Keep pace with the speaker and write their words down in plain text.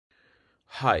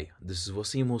Hi, this is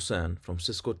Wasim Hussain from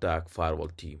Cisco TAC Firewall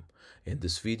team. In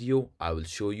this video, I will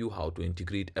show you how to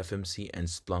integrate FMC and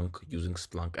Splunk using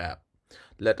Splunk app.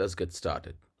 Let us get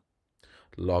started.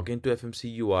 Log into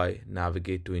FMC UI,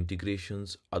 navigate to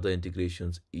Integrations, Other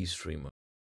Integrations, eStreamer.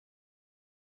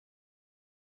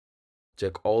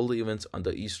 Check all the events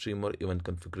under eStreamer Event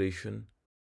Configuration.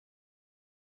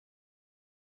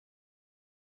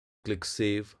 Click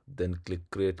Save, then click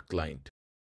Create Client.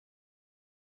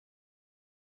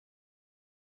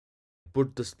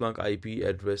 Put the Splunk IP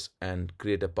address and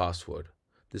create a password.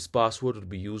 This password will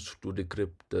be used to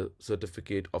decrypt the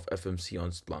certificate of FMC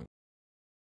on Splunk.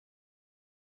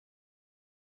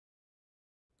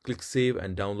 Click Save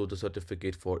and download the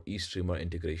certificate for eStreamer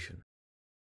integration.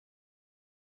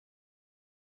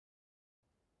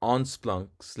 On Splunk,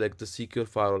 select the Secure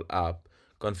Firewall app,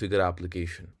 Configure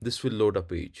Application. This will load a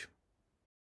page.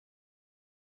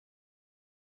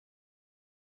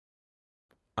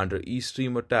 Under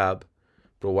eStreamer tab,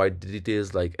 provide the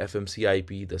details like FMC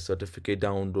IP, the certificate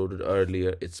downloaded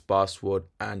earlier, its password,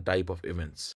 and type of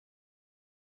events.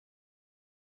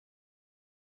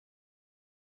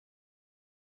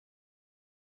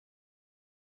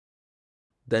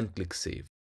 Then click Save.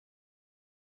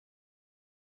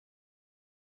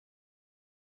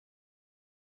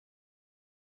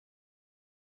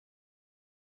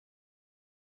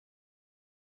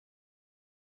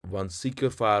 Once Secure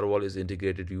Firewall is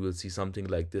integrated, you will see something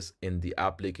like this in the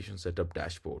Application Setup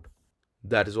dashboard.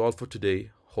 That is all for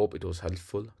today. Hope it was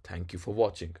helpful. Thank you for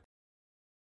watching.